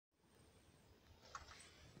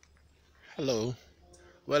Hello,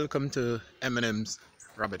 welcome to M&M's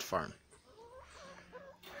Rabbit Farm.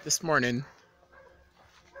 This morning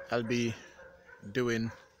I'll be doing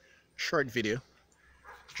a short video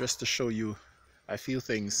just to show you a few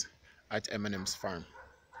things at M&M's farm.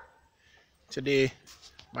 Today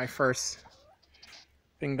my first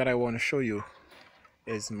thing that I want to show you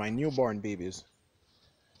is my newborn babies.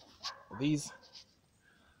 These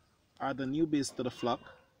are the newbies to the flock.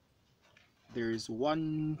 There's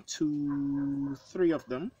 1, 2, 3 of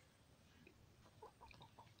them.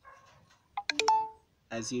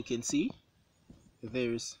 As you can see,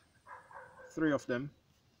 there's 3 of them.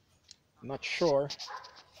 I'm not sure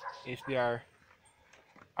if they are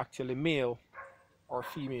actually male or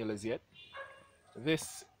female as yet.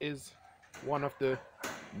 This is one of the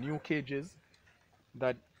new cages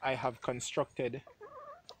that I have constructed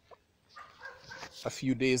a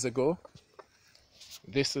few days ago.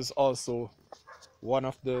 This is also one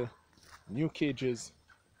of the new cages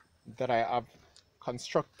that I have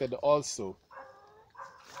constructed also.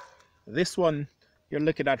 This one you're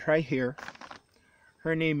looking at right here,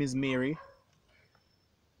 her name is Mary.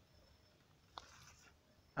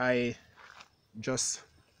 I just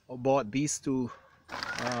bought these two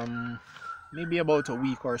maybe about a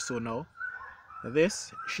week or so now.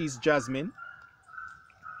 She's Jasmine,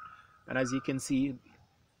 and as you can see,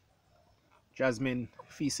 Jasmine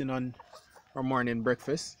feasting on her morning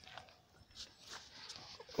breakfast.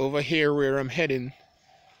 Over here where I'm heading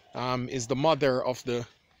is the mother of the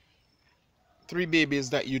 3 babies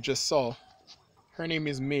that you just saw. Her name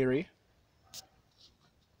is Mary.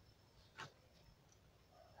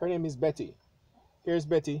 Her name is Betty. Here's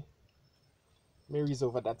Betty. Mary's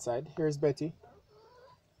over that side. Here's Betty.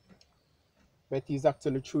 Betty's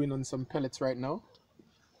actually chewing on some pellets right now.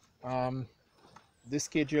 This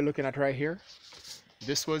cage you're looking at right here,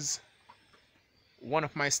 this was one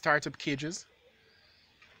of my startup cages.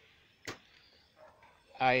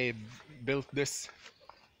 I built this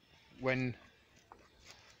when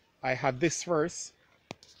I had this first,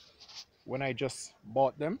 when I just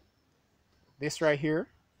bought them. This right here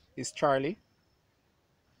is Charlie.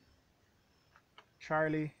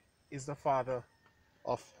 Charlie is the father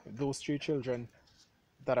of those 3 children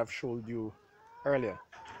that I've showed you earlier.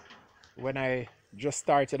 When I just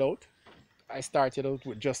started out, I started out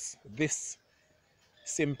with just this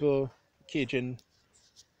simple caging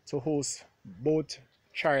to host both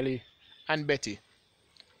Charlie and Betty.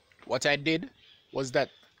 What I did was that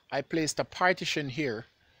I placed a partition here.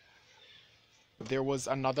 There was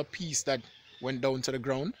another piece that went down to the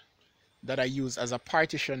ground that I used as a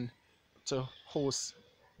partition to host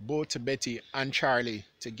both Betty and Charlie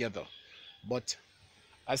together. But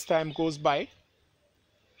as time goes by,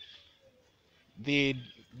 they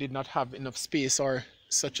did not have enough space or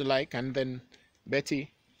such alike, and then Betty,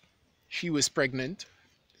 she was pregnant,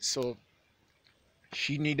 so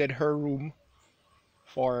she needed her room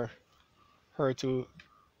for her to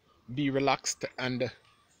be relaxed and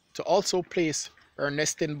to also place her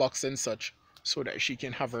nesting box and such so that she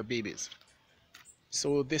can have her babies.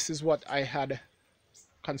 So this is what I had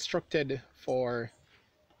constructed for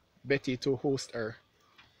Betty to host her.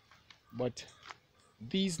 But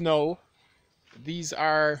these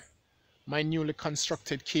are my newly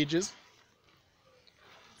constructed cages.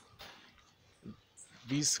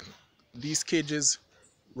 These cages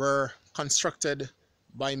were constructed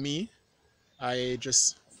by me. I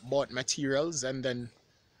just bought materials and then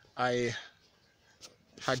I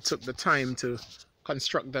had took the time to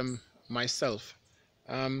construct them myself.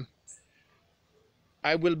 I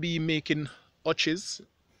will be making hutches.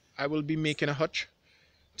 I will be making a hutch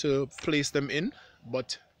to place them in,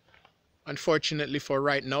 but unfortunately for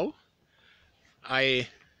right now, I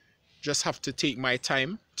just have to take my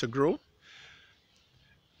time to grow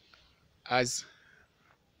as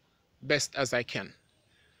best as I can.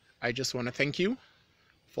 I just want to thank you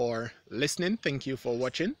for listening. Thank you for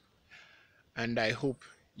watching, and I hope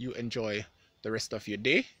you enjoy the rest of your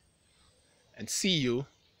day, and see you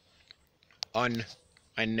on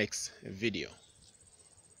my next video.